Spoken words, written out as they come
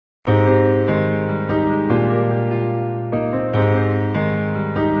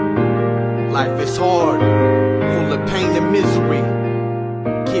Life is hard, full of pain and misery.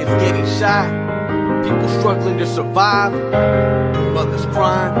 Kids getting shot, people struggling to survive, mothers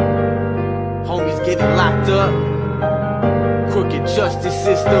crying, homies getting locked up, crooked justice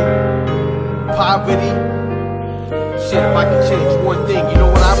system, poverty. Shit, if I could change one thing, you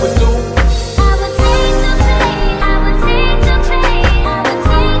know what I would do?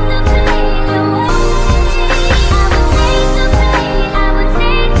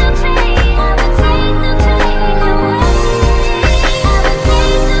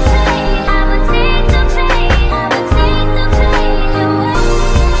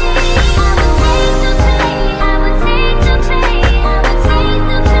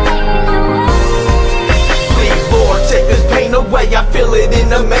 I feel it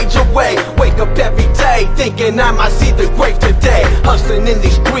in a major way. Wake up every day thinking I might see the grave today. Hustling in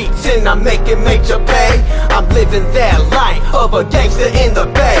these streets and I'm making major pay. I'm living that life of a gangster in the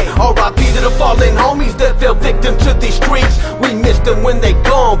bay. R.I.P. to the fallen homies that fell victim to these streets. We miss them when they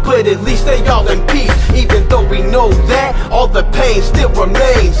gone, but at least they all in peace. Even though we know that all the pain still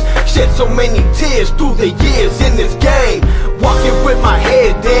remains. Shed so many tears through the years in this game. Walking with my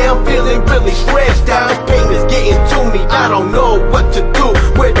head down, feeling really stressed out. This pain is getting to me, I don't know what to do,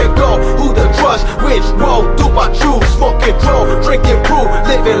 where to go, who to trust, which road do I choose? Smoking dope, drinking brew,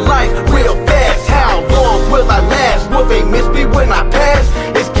 living life real fast. How long will I last? Will they miss me when I pass?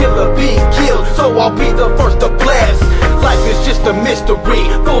 It's kill or be killed, so I'll be the first to blast. Life is just a mystery,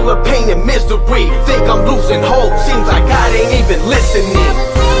 full of pain and misery. Think I'm losing hope, seems like God ain't even listening.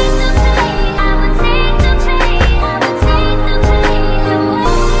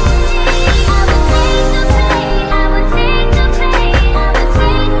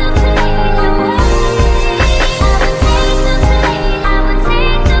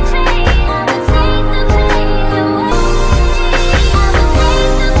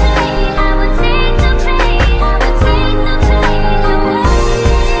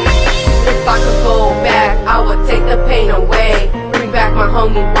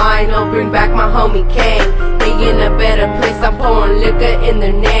 Homie Wino, bring back my homie Kane. They in a better place, I'm pouring liquor in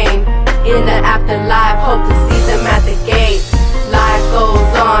their name. In the afterlife, hope to see them at the gates. Life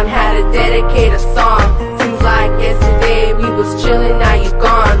goes on, had to dedicate a song. Seems like yesterday we was chillin', now you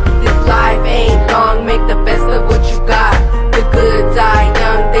gone. This life ain't long, make the best of what you got. The good die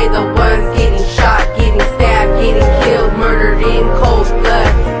young, they the ones getting shot, getting stabbed, getting killed, murdered in cold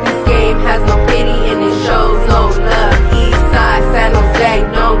blood. This game has no pity and it shows no love. San Jose,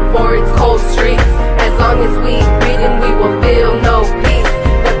 known for its cold streets. As long as we breathing, we will feel no peace.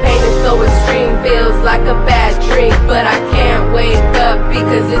 The pain is so extreme, feels like a bad dream. But I can't wake up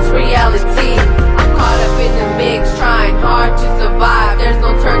because it's reality. I'm caught up in the mix, trying hard to survive. There's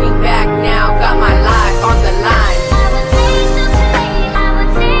no turning back now, got my life on the line.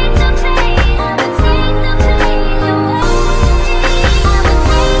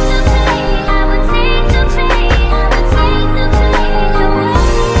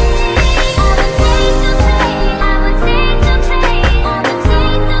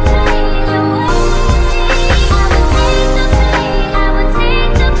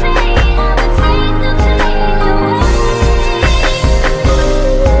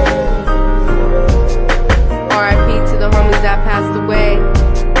 Passed away.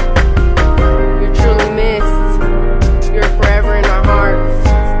 You're truly missed. You're forever in our hearts.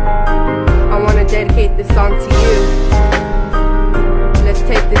 I want to dedicate this song to you. Let's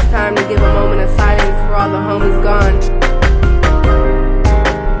take this time to give a moment of silence for all the homies gone.